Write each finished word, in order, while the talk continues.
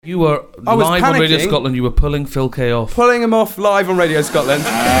You were live on Radio Scotland, you were pulling Phil Kay off. Pulling him off live on Radio Scotland.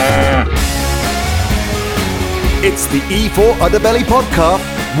 It's the E4 Udderbelly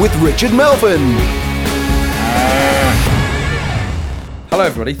podcast with Richard Melvin. Hello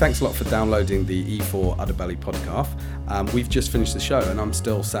everybody, thanks a lot for downloading the E4 Udderbelly podcast. We've just finished the show and I'm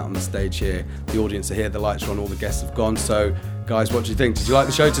still sat on the stage here. The audience are here, the lights are on, all the guests have gone. So guys, what do you think? Did you like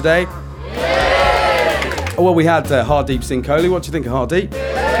the show today? Yeah! Oh, well, we had Hardeep Singh Kohli. What do you think of Hardeep?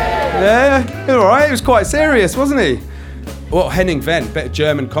 Yeah, all right. It was quite serious, wasn't he? Well, Henning Wendt, bit of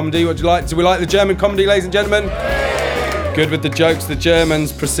German comedy. What do you like? Do we like the German comedy, ladies and gentlemen? Good with the jokes, the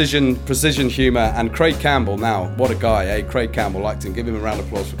Germans, precision humour, and Craig Campbell. Now, what a guy, eh? Craig Campbell, liked him. Give him a round of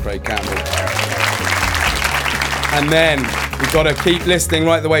applause for Craig Campbell. And then we've got to keep listening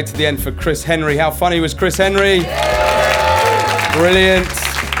right the way to the end for Chris Henry. How funny was Chris Henry? Brilliant.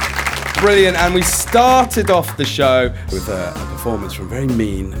 And we started off the show with a performance from very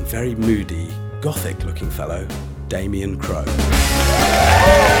mean and very moody, gothic-looking fellow, Damien Crowe.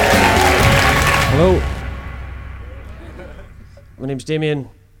 Hello. My name's Damien.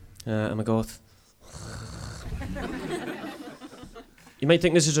 I'm a goth. You might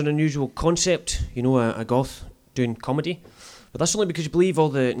think this is an unusual concept, you know, a goth doing comedy, but that's only because you believe all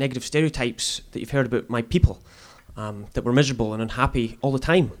the negative stereotypes that you've heard about my people, that we're miserable and unhappy all the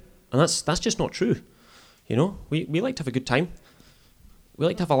time. And that's just not true. You know, we like to have a good time. We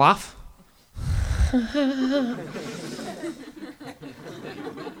like to have a laugh.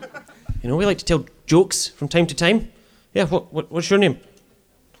 You know, we like to tell jokes from time to time. Yeah, what's your name?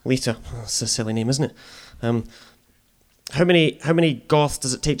 Lisa. That's a silly name, isn't it? How many goths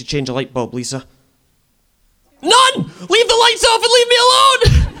does it take to change a light bulb, Lisa? None! Leave the lights off and leave me alone!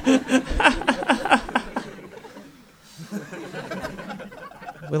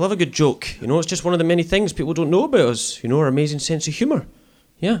 We love a good joke, you know, it's just one of the many things people don't know about us, you know, our amazing sense of humour.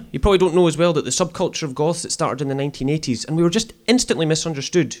 Yeah, you probably don't know as well that the subculture of goths that started in the 1980s, and we were just instantly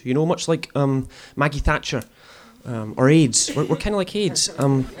misunderstood, you know, much like Maggie Thatcher or AIDS. We're kind of like AIDS.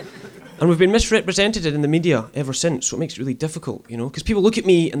 And we've been misrepresented in the media ever since, so it makes it really difficult, you know, because people look at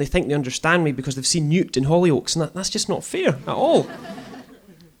me and they think they understand me because they've seen Newt in Hollyoaks, and that's just not fair at all.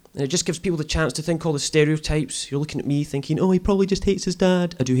 And it just gives people the chance to think all the stereotypes. You're looking at me thinking, oh, he probably just hates his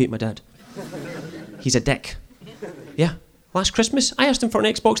dad. I do hate my dad. He's a dick. Yeah. Last Christmas, I asked him for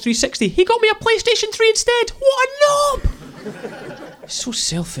an Xbox 360. He got me a PlayStation 3 instead. What a knob! He's so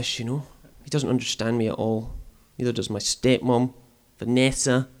selfish, you know. He doesn't understand me at all. Neither does my stepmom,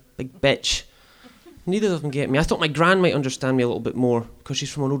 Vanessa, big bitch. Neither of them get me. I thought my gran might understand me a little bit more because she's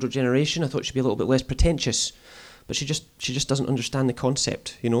from an older generation. I thought she'd be a little bit less pretentious. But she just doesn't understand the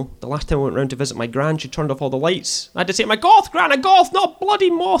concept, you know. The last time I went round to visit my gran, she turned off all the lights. I had to say, my goth, gran, a goth, not a bloody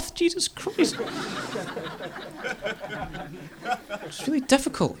moth. Jesus Christ. It's really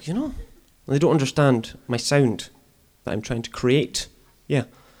difficult, you know. And they don't understand my sound that I'm trying to create. Yeah,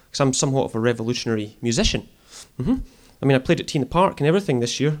 because I'm somewhat of a revolutionary musician. I mean, I played at T in the Park and everything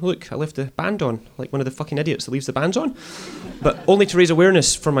this year. Look, I left the band on, like one of the fucking idiots that leaves the bands on. But only to raise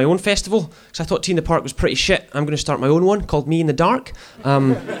awareness for my own festival, because I thought T in the Park was pretty shit. I'm going to start my own one called Me in the Dark.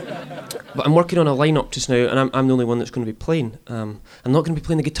 But I'm working on a lineup just now, and I'm the only one that's going to be playing. I'm not going to be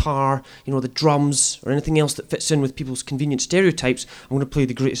playing the guitar, you know, the drums, or anything else that fits in with people's convenient stereotypes. I'm going to play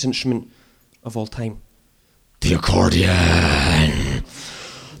the greatest instrument of all time. The accordion.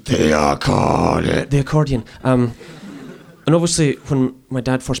 The accordion. And obviously, when my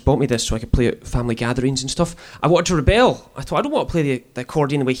dad first bought me this so I could play at family gatherings and stuff, I wanted to rebel. I thought, I don't want to play the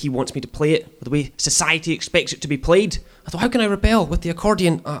accordion the way he wants me to play it, or the way society expects it to be played. I thought, how can I rebel with the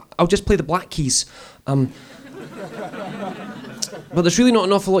accordion? I'll just play the black keys. But there's really not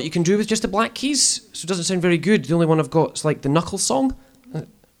an awful lot you can do with just the black keys, so it doesn't sound very good. The only one I've got is like the knuckle song.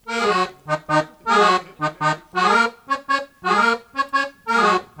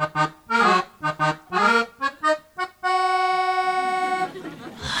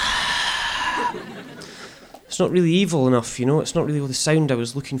 It's not really evil enough, you know, it's not really the sound I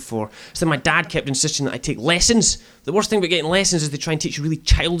was looking for. So then my dad kept insisting that I take lessons. The worst thing about getting lessons is they try and teach you really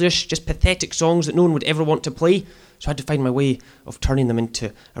childish, just pathetic songs that no one would ever want to play. So I had to find my way of turning them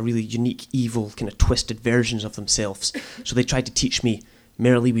into a really unique, evil, kind of twisted versions of themselves. So they tried to teach me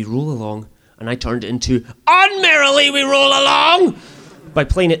Merrily We Roll Along, and I turned it into Unmerrily We Roll Along by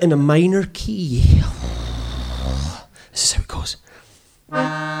playing it in a minor key. This is how it goes.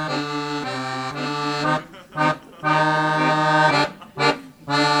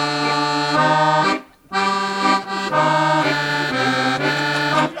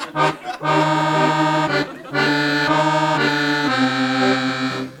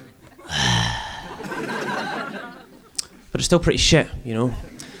 But it's still pretty shit, you know.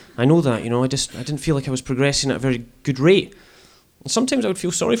 I know that, I didn't feel like I was progressing at a very good rate. And sometimes I would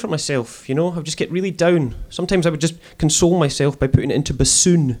feel sorry for myself, I would just get really down. Sometimes I would just console myself by putting it into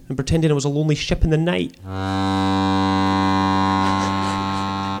bassoon and pretending I was a lonely ship in the night.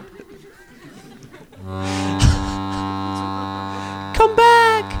 Come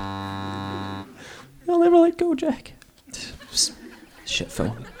back! I'll never let go, Jack. Shit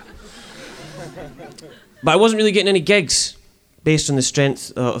film. But I wasn't really getting any gigs based on the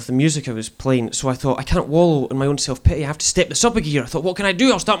strength of the music I was playing, so I thought, I can't wallow in my own self-pity, I have to step this up a gear. I thought, what can I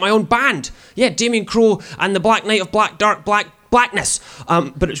do? I'll start my own band. Yeah, Damien Crowe and the Black Knight of Black Dark Blackness.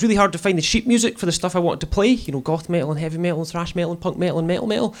 But it's really hard to find the sheet music for the stuff I wanted to play, goth metal and heavy metal and thrash metal and punk metal and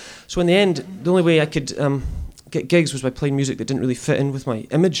metal. So in the end, the only way I could get gigs was by playing music that didn't really fit in with my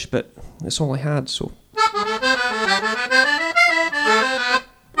image, but that's all I had, so...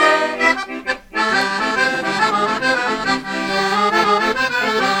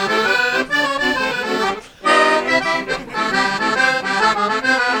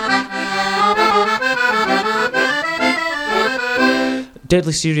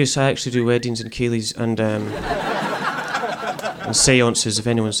 Deadly serious, I actually do weddings and ceilidhs and seances if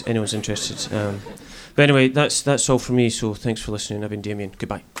anyone's interested. But anyway, that's all from me, so thanks for listening. I've been Damien.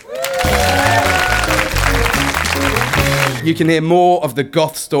 Goodbye. You can hear more of the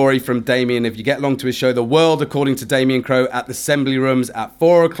goth story from Damien if you get along to his show The World According to Damien Crowe at the Assembly Rooms at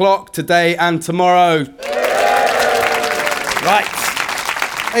 4 o'clock today and tomorrow. Right.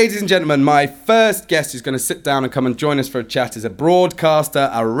 Ladies and gentlemen, my first guest who's going to sit down and come and join us for a chat is a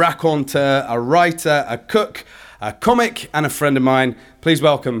broadcaster, a raconteur, a writer, a cook, a comic and a friend of mine. Please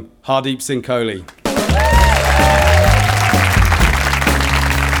welcome Hardeep Singh Kohli.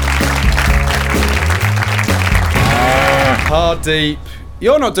 Hardeep,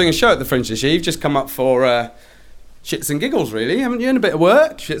 you're not doing a show at the Fringe this year. You've just come up for shits and giggles, really, haven't you? In a bit of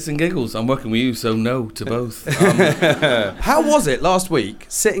work. Shits and giggles. I'm working with you, so no to both. How was it last week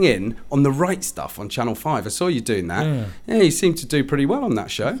sitting in on The Right Stuff on Channel 5? I saw you doing that. Yeah, you seemed to do pretty well on that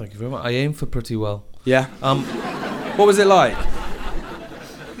show. Thank you very much. I aim for pretty well. Yeah. What was it like?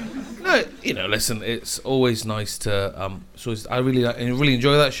 No, listen, it's always nice to. I really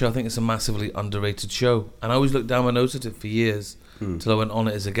enjoy that show. I think it's a massively underrated show, and I always looked down my nose at it for years until I went on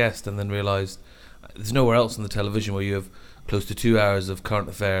it as a guest, and then realised there's nowhere else on the television where you have close to 2 hours of current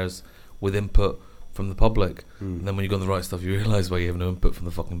affairs with input from the public. And then when you go on The Right Stuff, you realise why you have no input from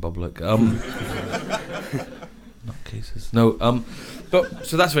the fucking public. Not cases. No. But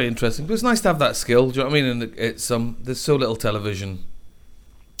so that's very interesting. But it's nice to have that skill. Do you know what I mean? And it's there's so little television.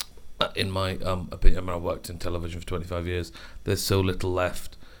 In my opinion, I mean, I've worked in television for 25 years. There's so little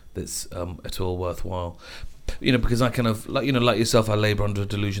left that's at all worthwhile. Because I kind of, like yourself, I labour under a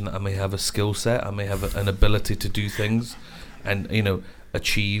delusion that I may have a skill set, I may have an ability to do things and,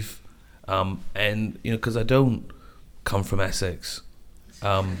 achieve. Because I don't come from Essex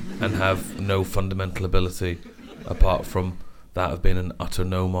and have no fundamental ability apart from that of being an utter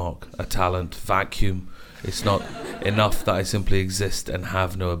no mark, a talent vacuum. It's not enough that I simply exist and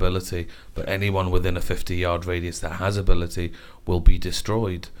have no ability, but anyone within a 50-yard radius that has ability will be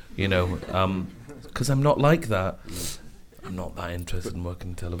destroyed, because I'm not like that. I'm not that interested in working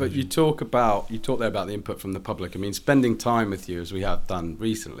in television. But you talk there about the input from the public. I mean, spending time with you, as we have done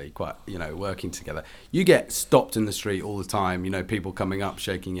recently, quite, working together. You get stopped in the street all the time. People coming up,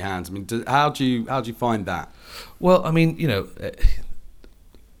 shaking your hands. I mean, how do you find that? Well, I mean,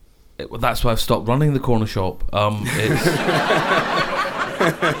 that's why I've stopped running the corner shop. I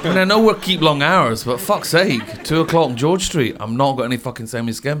know we keep long hours, but fuck's sake, 2 o'clock on George Street, I'm not got any fucking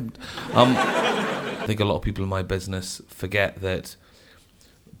semi-skimmed. I think a lot of people in my business forget that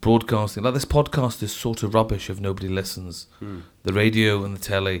broadcasting, like this podcast, is sort of rubbish if nobody listens. The radio and the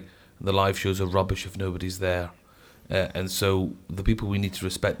telly and the live shows are rubbish if nobody's there. And so the people we need to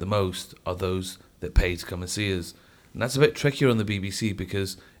respect the most are those that pay to come and see us. And that's a bit trickier on the BBC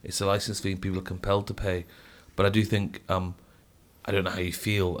because it's a license fee and people are compelled to pay. But I do think, I don't know how you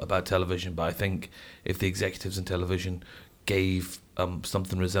feel about television, but I think if the executives in television gave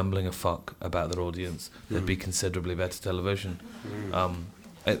something resembling a fuck about their audience, there'd be considerably better television. I'm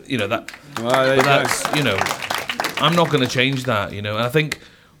not going to change that, And I think,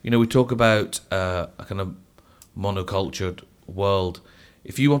 we talk about a kind of monocultured world.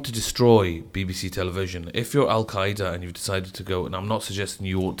 If you want to destroy BBC television, if you're Al-Qaeda and you've decided to go, and I'm not suggesting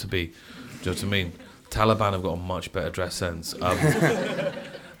you ought to be, do you know what I mean? Taliban have got a much better dress sense.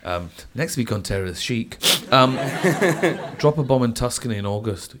 Next week on Terrorist Chic, drop a bomb in Tuscany in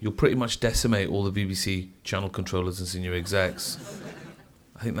August. You'll pretty much decimate all the BBC channel controllers and senior execs.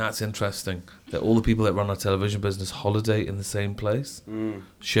 I think that's interesting, that all the people that run our television business holiday in the same place.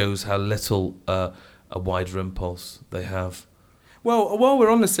 Shows how little a wider impulse they have. Well, while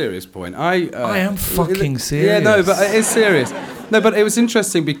we're on the serious point, I am fucking serious. Yeah, no, but it is serious. No, but it was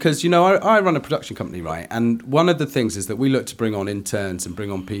interesting because, I run a production company, right? And one of the things is that we look to bring on interns and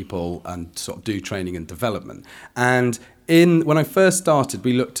bring on people and sort of do training and development. And when I first started,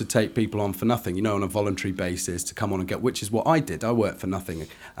 we looked to take people on for nothing, on a voluntary basis to come on and get, which is what I did. I worked for nothing.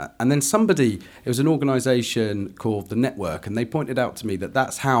 And then it was an organisation called The Network, and they pointed out to me that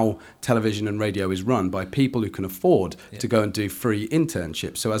that's how television and radio is run, by people who can afford to go and do free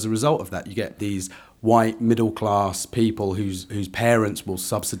internships. So as a result of that, you get these white middle-class people whose parents will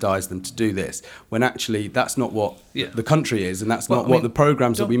subsidise them to do this, when actually that's not what the country is, and that's not what the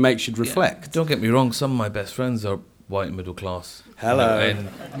programmes that we make should reflect. Don't get me wrong, some of my best friends are white and middle class. Hello. And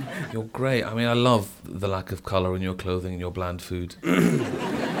you're great. I mean, I love the lack of colour in your clothing and your bland food.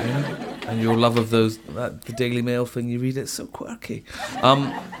 And your love of the Daily Mail thing you read, it's so quirky.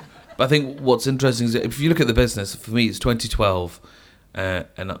 But I think what's interesting is that if you look at the business, for me it's 2012,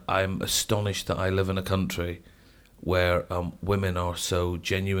 and I'm astonished that I live in a country where women are so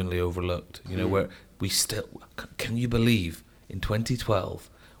genuinely overlooked. Where we still, can you believe, in 2012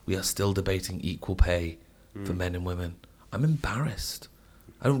 we are still debating equal pay for men and women? I'm embarrassed.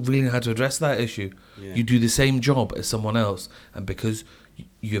 I don't really know how to address that issue. Yeah. You do the same job as someone else, and because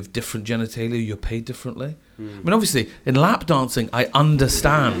you have different genitalia, you're paid differently. I mean, obviously, in lap dancing, I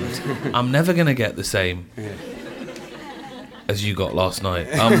understand. I'm never going to get the same as you got last night.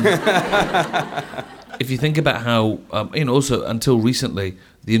 If you think about how, also until recently,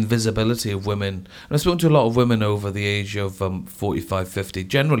 the invisibility of women, and I've spoken to a lot of women over the age of 45, 50,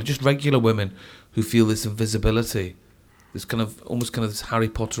 generally just regular women who feel this invisibility, this almost this Harry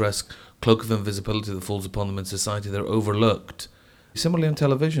Potter-esque cloak of invisibility that falls upon them in society. They're overlooked. Similarly on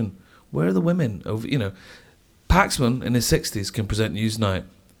television, where are the women? Paxman in his 60s can present Newsnight.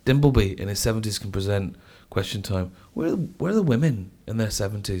 Dimbleby in his 70s can present Question Time. Where are the women in their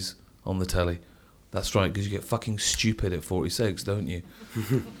 70s on the telly? That's right, because you get fucking stupid at 46, don't you?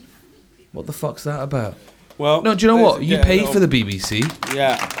 What the fuck's that about? Well, no, do you know what? You paid for the BBC.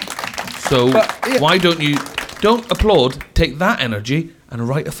 Yeah. So why don't you applaud, take that energy and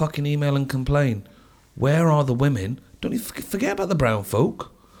write a fucking email and complain? Where are the women? Don't you forget about the brown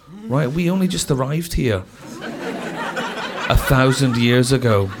folk, right? We only just arrived here 1,000 years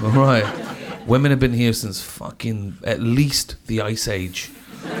ago, all right? Women have been here since fucking at least the Ice Age.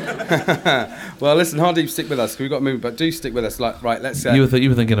 Well, listen, Hardeep, stick with us. We've got to move, but do stick with us. Right, let's. You were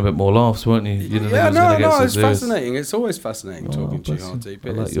thinking a bit more laughs, weren't you? You didn't think it was going to get so it's serious. Fascinating. It's always fascinating talking to you, Hardeep.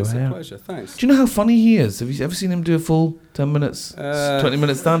 It's a pleasure. Thanks. Do you know how funny he is? Have you ever seen him do a full 10 minutes, 20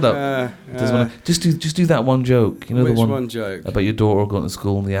 minute stand up? Just do that one joke. You know, which the one joke about your daughter going to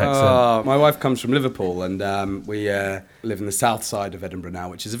school and the accent. My wife comes from Liverpool, and we live in the south side of Edinburgh now,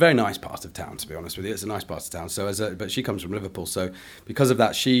 which is a very nice part of town. To be honest with you, it's a nice part of town. So but she comes from Liverpool, so because of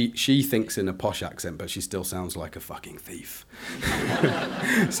that, she thinks in a posh accent, but she still sounds like a fucking thief.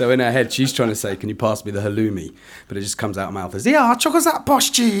 So in her head, she's trying to say, "Can you pass me the halloumi?" But it just comes out of her mouth as, "Yeah, chuckles that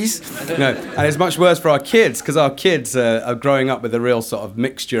posh cheese." And it's much worse for our kids, because our kids are growing up with a real sort of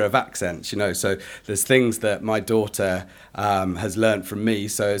mixture of accents, So there's things that my daughter has learnt from me.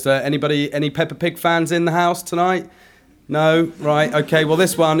 So is there any Peppa Pig fans in the house tonight? No? Right, okay. Well,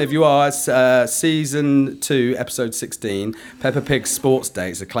 this one, if you are, it's Season 2, Episode 16, Peppa Pig's Sports Day.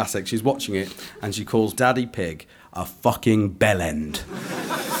 It's a classic. She's watching it, and she calls Daddy Pig a fucking bellend.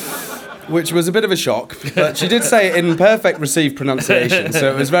 Which was a bit of a shock, but she did say it in perfect received pronunciation,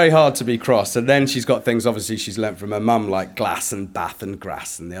 so it was very hard to be cross. And then she's got things, obviously, she's learnt from her mum, like glass and bath and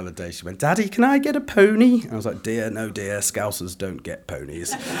grass. And the other day she went, "Daddy, can I get a pony?" And I was like, no dear, Scousers don't get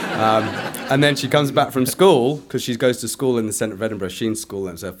ponies. And then she comes back from school, because she goes to school in the centre of Edinburgh, Sheen School, and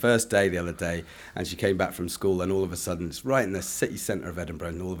it was her first day the other day, and she came back from school, and all of a sudden, it's right in the city centre of Edinburgh,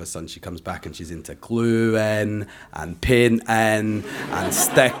 and all of a sudden she comes back and she's into gluen and pin and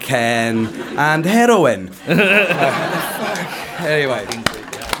stecken and heroin. Anyway,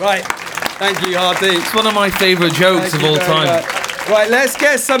 right. Thank you, Hardeep. It's one of my favourite jokes of all time. Right, let's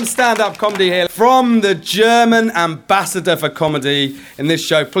get some stand-up comedy here from the German ambassador for comedy in this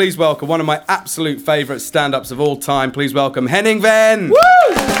show. Please welcome one of my absolute favourite stand-ups of all time. Please welcome Henning Wehn. Woo!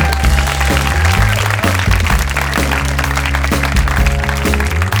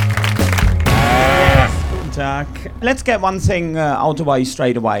 Let's get one thing out of the way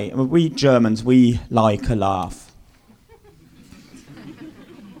straight away. We Germans, we like a laugh.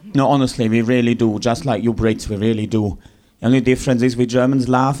 No, honestly, we really do. Just like you Brits, we really do. The only difference is we Germans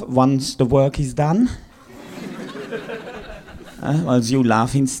laugh once the work is done. While you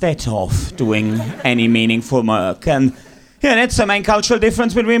laugh instead of doing any meaningful work. And yeah, that's the main cultural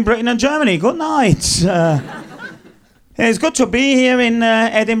difference between Britain and Germany. Good night. It's good to be here in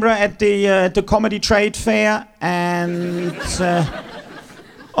Edinburgh at the Comedy Trade Fair, and there's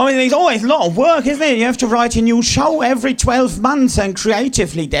always a lot of work, isn't it? You have to write a new show every 12 months, and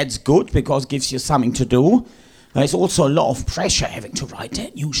creatively that's good because it gives you something to do. There's also a lot of pressure having to write a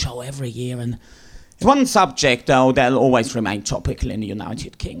new show every year, and there's one subject, though, that'll always remain topical in the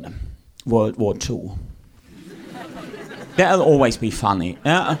United Kingdom: World War II. That'll always be funny.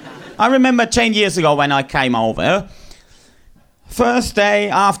 I remember 10 years ago when I came over. First day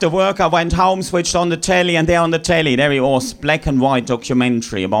after work, I went home, switched on the telly, and there on the telly, there it was, black and white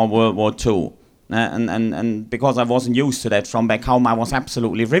documentary about World War II. And because I wasn't used to that from back home, I was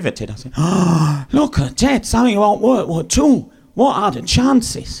absolutely riveted. I said, "Oh, look at that, something about World War II. What are the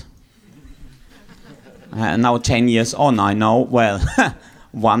chances?" And now 10 years on, I know, well,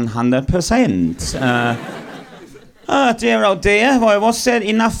 100%. Oh dear, well, was there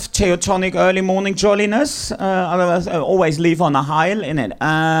enough Teutonic early morning jolliness? I always leave on a high, innit?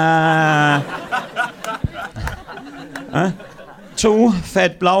 Two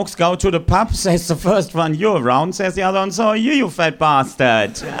fat blokes go to the pub, says the first one, "You're around," says the other one, "So are you, you fat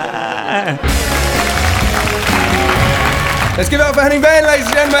bastard." Let's give it up for Henning Wehn, ladies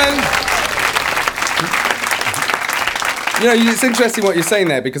and gentlemen. You know, it's interesting what you're saying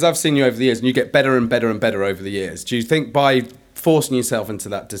there, because I've seen you over the years and you get better and better and better over the years. Do you think by forcing yourself into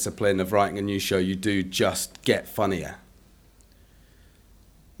that discipline of writing a new show, you do just get funnier?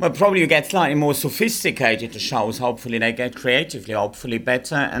 Well, probably you get slightly more sophisticated, the shows. Hopefully they get creatively, hopefully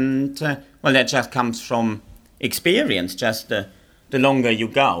better. And, well, that just comes from experience. Just the longer you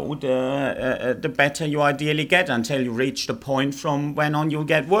go, the better you ideally get, until you reach the point from when on you'll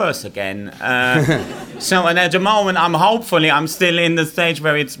get worse again. So, and at the moment, I'm still in the stage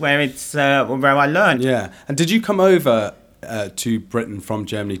where I learn. Yeah. And did you come over to Britain from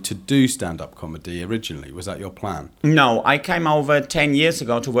Germany to do stand-up comedy originally? Was that your plan? No, I came over 10 years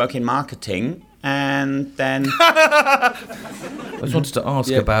ago to work in marketing, and then... I just wanted to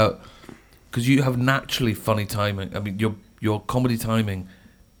ask about, because you have naturally funny timing. I mean, your comedy timing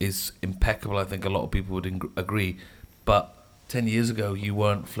is impeccable. I think a lot of people would agree. But 10 years ago, you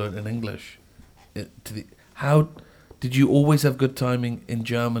weren't fluent in English. How did you always have good timing in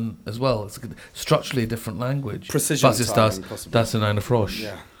German as well? It's structurally a different language. Precision Was ist timing, das? possibly. Das ist eine Frosch.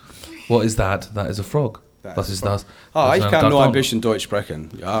 Yeah. What is that? That is a frog. Was ist das? Ah, ich Das ist kann ein nur ein Karton. bisschen Deutsch sprechen.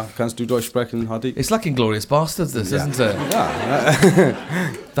 Ja, kannst du Deutsch sprechen, Hadi? It's like Inglourious Bastards, this, isn't it? Yeah.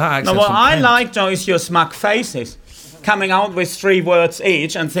 That accent. No, what from I Kent. like, though, is your smug faces. Coming out with 3 words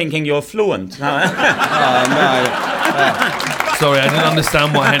each and thinking you're fluent. Sorry, I didn't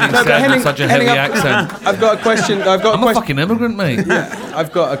understand what Henning but said Henning- with such a Henning, heavy I've- accent. I've got a question. I'm a fucking immigrant, mate.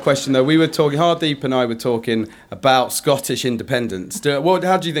 I've got a question though. We were talking, Hardeep and I were talking about Scottish independence.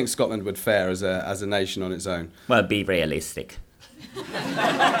 How do you think Scotland would fare as a nation on its own? Well, be realistic.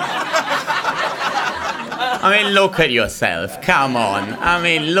 I mean, look at yourself. Come on. I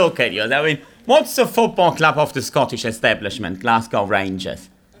mean, look at you. I mean, what's the football club of the Scottish establishment? Glasgow Rangers.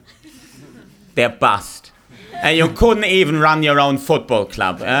 They're bust. And you couldn't even run your own football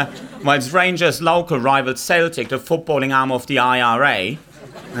club. Whilst Rangers' local rival Celtic, the footballing arm of the IRA,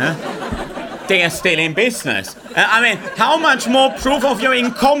 they are still in business. I mean, how much more proof of your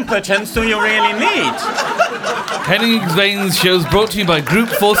incompetence do you really need? Henning Wehn's shows brought to you by Group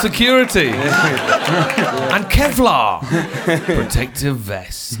 4 Security and Kevlar protective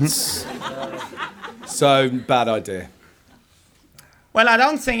vests. So, bad idea. Well, I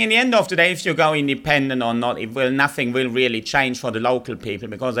don't think in the end of the day, if you go independent or not, nothing will really change for the local people,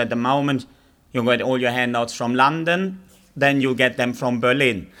 because at the moment you get all your handouts from London, then you get them from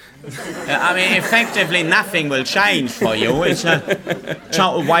Berlin. I mean, effectively nothing will change for you. It's a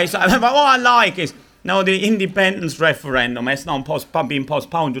total waste. But what I like is, now the independence referendum has now been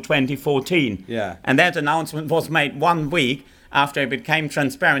postponed to 2014. Yeah. And that announcement was made 1 week after it became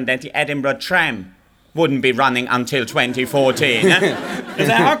transparent that the Edinburgh tram wouldn't be running until 2014. They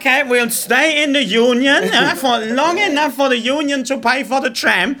said, okay, we'll stay in the union for long enough for the union to pay for the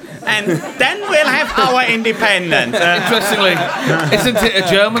tram, and then we'll have our independence. Interestingly, isn't it a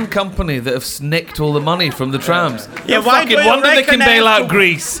German company that have snicked all the money from the trams? Yeah, No why do fucking you wonder they reckon can they bail have out to-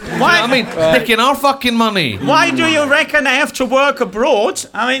 Greece. Why- You know what I mean? Snicking our fucking money. Why do you reckon they have to work abroad?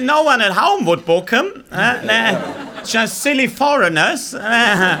 I mean, no one at home would book them. They're just silly foreigners.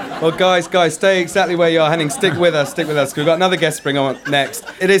 Well, guys, stay exactly where you are. Henning, stick with us. We've got another guest to bring on next.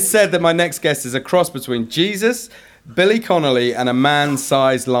 It is said that my next guest is a cross between Jesus, Billy Connolly and a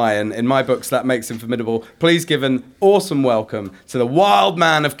man-sized lion. In my books, that makes him formidable. Please give an awesome welcome to the wild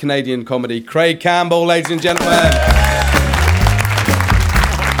man of Canadian comedy, Craig Campbell, ladies and gentlemen.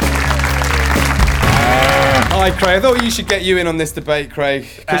 Hi, Craig. I thought you should get you in on this debate, Craig.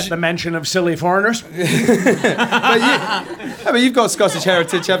 At the mention of silly foreigners? But you've got Scottish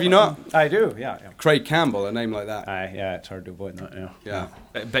heritage, have you not? I do, yeah. Craig Campbell, a name like that. Yeah, it's hard to avoid that, Yeah.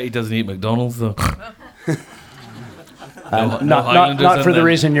 I bet he doesn't eat McDonald's, though. Not for the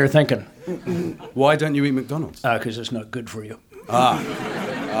reason you're thinking. Why don't you eat McDonald's? Because it's not good for you.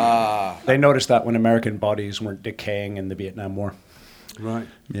 They noticed that when American bodies weren't decaying in the Vietnam War. Right.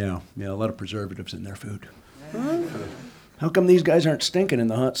 Yeah, a lot of preservatives in their food. How come these guys aren't stinking in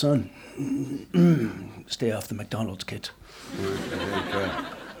the hot sun? Stay off the McDonald's, kids.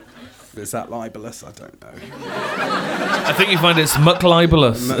 Is that libelous? I don't know. I think you find it's muck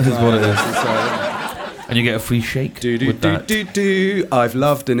libelous, is what it is. And you get a free shake with that. I've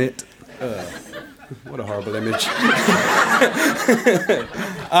loved in it. What a horrible image.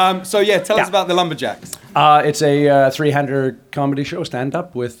 Tell us about the Lumberjacks. It's a three-hander comedy show,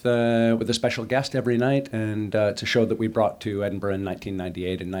 stand-up, with a special guest every night, and it's a show that we brought to Edinburgh in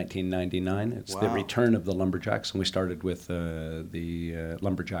 1998 and 1999. It's the return of the Lumberjacks, and we started with the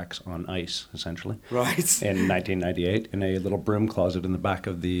Lumberjacks on ice, essentially. Right. In 1998, in a little broom closet in the back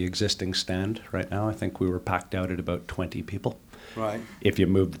of the existing stand. Right now, I think we were packed out at about 20 people. Right. If you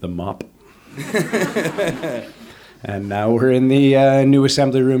moved the mop. And now we're in the new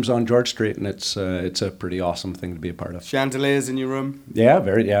assembly rooms on George Street, and it's a pretty awesome thing to be a part of. Chandeliers in your room? Yeah,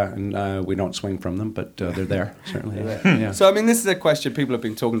 and we don't swing from them, but they're there, certainly. Yeah. So, this is a question people have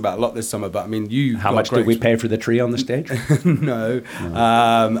been talking about a lot this summer, but, you... How much did we pay for the tree on the stage? No.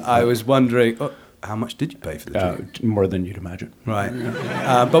 I was wondering... how much did you pay for the tree? More than you'd imagine. Right.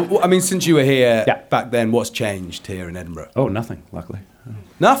 But, since you were here back then, what's changed here in Edinburgh? Oh, nothing, luckily.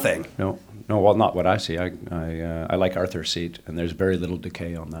 Nothing? No, well, not what I see. I like Arthur's Seat, and there's very little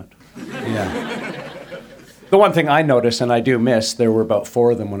decay on that. Yeah. The one thing I notice, and I do miss, there were about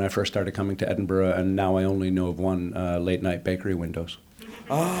 4 of them when I first started coming to Edinburgh, and now I only know of one late-night bakery windows.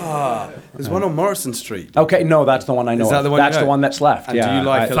 There's one on Morrison Street. Okay, no, that's the one I know. Is that of. the one That's you know? the one that's left. And do you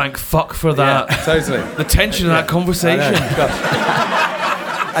like it? Thank fuck for that. Yeah, totally. The tension of that conversation.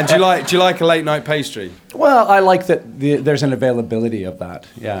 And do you like a late night pastry? Well, I like that there's an availability of that.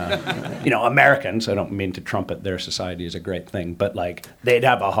 Yeah. Americans, I don't mean to trumpet their society as a great thing, but they'd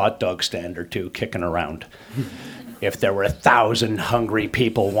have a hot dog stand or two kicking around if there were 1,000 hungry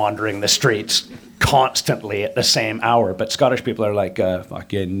people wandering the streets constantly at the same hour. But Scottish people are like,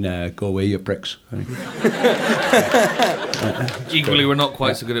 fucking go away, you pricks. Equally, we're not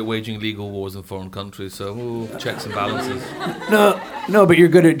quite so good at waging legal wars in foreign countries, so checks and balances. No, but you're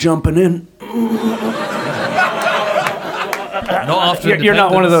good at jumping in. Not after You're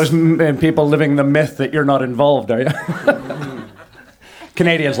not one of those people living the myth that you're not involved, are you?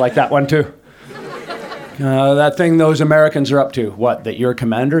 Canadians like that one too. That thing those Americans are up to. What, that your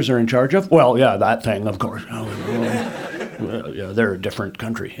commanders are in charge of? Well, yeah, that thing, of course. Well, yeah, they're a different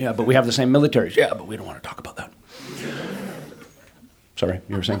country. Yeah, but we have the same militaries. Yeah, but we don't want to talk about that. Sorry,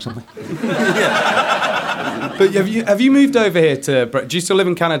 you were saying something? But have you moved over here to... Do you still live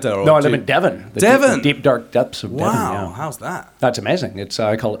in Canada? Or no, I live in Devon. Devon? Deep, dark depths of Devon. Wow, Yeah. How's that? That's amazing. It's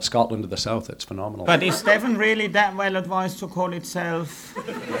I call it Scotland of the South. It's phenomenal. But is Devon really that well advised to call itself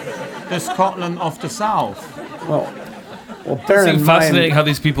the Scotland of the South? Well, bear in It's mind... fascinating how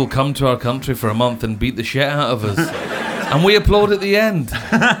these people come to our country for a month and beat the shit out of us. And we applaud at the end.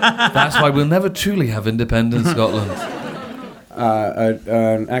 That's why we'll never truly have independent Scotland.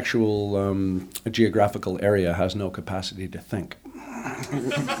 An actual geographical area has no capacity to think.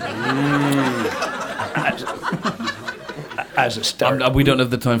 As a start. We don't have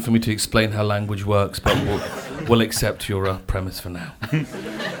the time for me to explain how language works, but we'll accept your premise for now.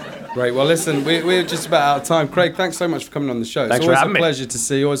 Great. Well, listen, we're just about out of time. Craig, thanks so much for coming on the show. Thanks it's always for having a me. pleasure to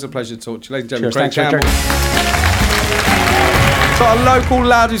see you. Always a pleasure to talk to you. Ladies and gentlemen, Cheers. Craig Thanks, Campbell. Got a local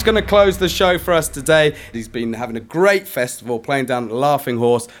lad who's going to close the show for us today. He's been having a great festival, playing down at the Laughing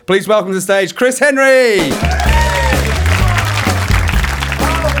Horse. Please welcome to the stage, Chris Henry.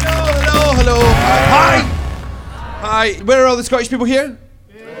 Hello. Hi. Where are all the Scottish people here?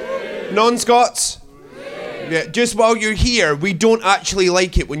 Non-Scots? Yeah. Just while you're here, we don't actually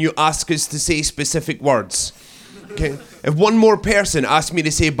like it when you ask us to say specific words. Okay? If one more person asks me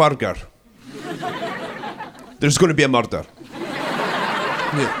to say burger, there's going to be a murder.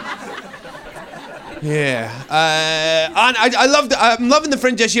 Yeah. And I'm loving the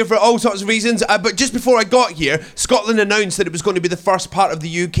Fringe this year for all sorts of reasons. But just before I got here, Scotland announced that it was going to be the first part of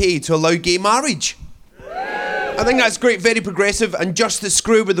the UK to allow gay marriage. I think that's great, very progressive, and just to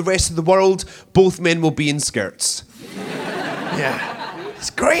screw with the rest of the world, both men will be in skirts. Yeah.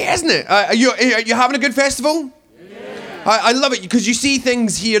 It's great, isn't it? Are you having a good festival? I love it because you see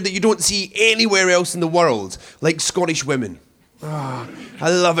things here that you don't see anywhere else in the world, like Scottish women. Oh, I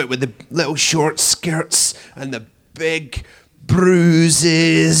love it with the little short skirts and the big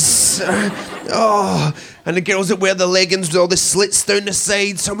bruises. Oh, and the girls that wear the leggings with all the slits down the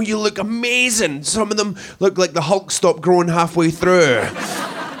side. Some of you look amazing. Some of them look like the Hulk stopped growing halfway through.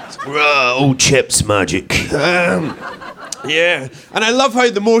 Old Chips magic. Yeah, and I love how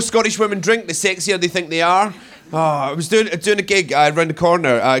the more Scottish women drink, the sexier they think they are. Oh, I was doing a gig around the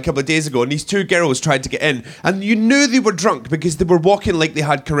corner a couple of days ago, and these two girls tried to get in, and you knew they were drunk because they were walking like they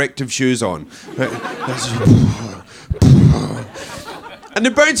had corrective shoes on. And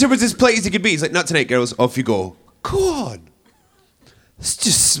the bouncer was as polite as he could be. He's like, "Not tonight, girls. Off you go." Go on. It's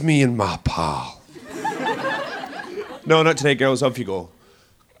just me and my pal. No, not tonight, girls. Off you go.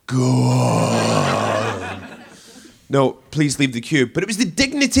 Go on. No, please leave the queue. But it was the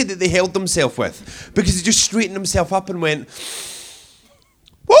dignity that they held themselves with, because they just straightened themselves up and went,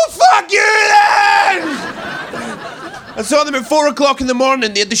 "Well, fuck you then!" I saw them at 4 o'clock in the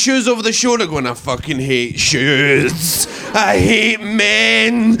morning. They had the shoes over the shoulder going, "I fucking hate shoes. I hate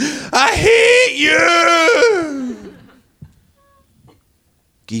men. I hate you."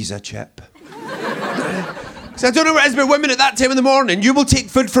 Giza chip. So I don't know what it is about women at that time in the morning. You will take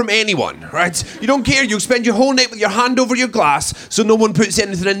food from anyone, right? You don't care. You'll spend your whole night with your hand over your glass so no one puts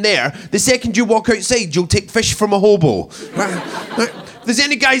anything in there. The second you walk outside, you'll take fish from a hobo. Right? If there's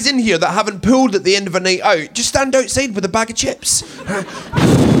any guys in here that haven't pulled at the end of a night out, just stand outside with a bag of chips.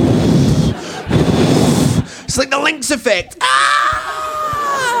 It's like the Lynx effect.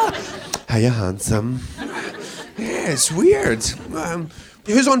 Ah! Hiya, handsome. Yeah, it's weird.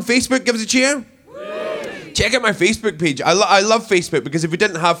 Who's on Facebook? Give us a cheer. Check out my Facebook page. I love Facebook, because if we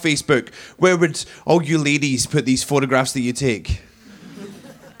didn't have Facebook, where would all you ladies put these photographs that you take?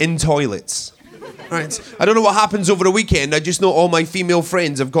 In toilets. Right. I don't know what happens over the weekend. I just know all my female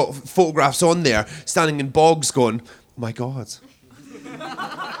friends have got photographs on there, standing in bogs going, "Oh my God.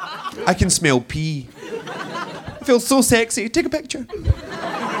 I can smell pee. I feel so sexy. Take a picture.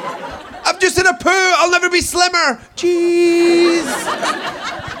 I'm just in a poo. I'll never be slimmer. Jeez."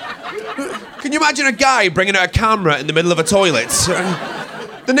 Can you imagine a guy bringing out a camera in the middle of a toilet?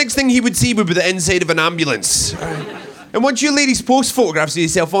 The next thing he would see would be the inside of an ambulance. And once you ladies post photographs of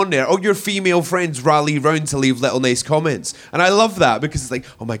yourself on there, all your female friends rally round to leave little nice comments. And I love that, because it's like,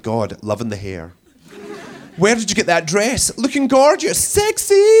 "Oh my God, loving the hair. Where did you get that dress? Looking gorgeous.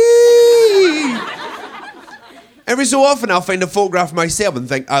 Sexy." Every so often I'll find a photograph of myself and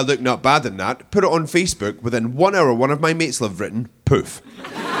think, "I look not bad in that." Put it on Facebook. Within 1 hour, one of my mates will have written, "Poof."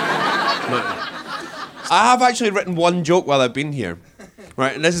 I have actually written one joke while I've been here,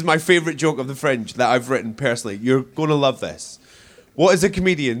 right? And this is my favourite joke of the Fringe that I've written personally. You're going to love this. What is a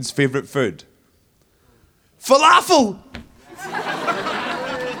comedian's favourite food? Falafel!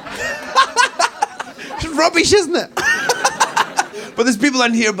 It's rubbish, isn't it? But there's people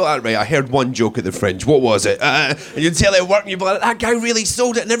in here, but right, I heard one joke at the Fringe. What was it? And you'd tell it at work, and you'd be like, "That guy really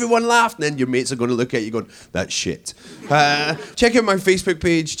sold it," and everyone laughed. And then your mates are going to look at you going, "That's shit." Check out my Facebook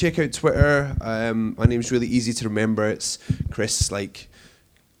page. Check out Twitter. My name's really easy to remember. It's Chris, like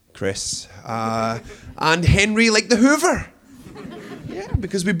Chris. And Henry, like the Hoover. Yeah,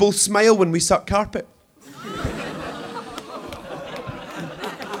 because we both smile when we suck carpet.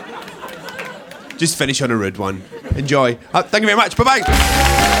 Just finish on a rude one. Enjoy. Thank you very much. Bye-bye.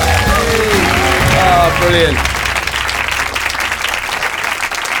 Oh, brilliant.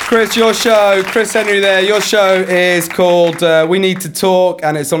 Chris, your show, Chris Henry there, your show is called We Need to Talk,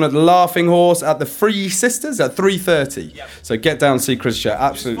 and it's on at the Laughing Horse at the Three Sisters at 3:30. Yep. So get down and see Chris' show.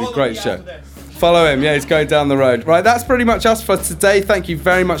 Absolutely great show. Follow him, yeah, he's going down the road. Right, that's pretty much us for today. Thank you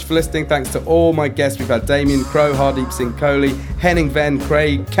very much for listening. Thanks to all my guests. We've had Damien Crowe, Hardeep Singh Kohli, Henning Venn,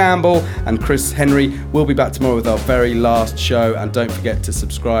 Craig Campbell, and Chris Henry. We'll be back tomorrow with our very last show. And don't forget to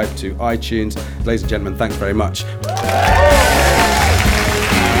subscribe to iTunes. Ladies and gentlemen, thanks very much.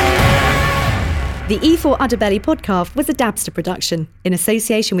 The E4 Udderbelly podcast was a Dabster production in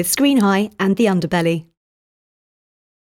association with Screen High and The Underbelly.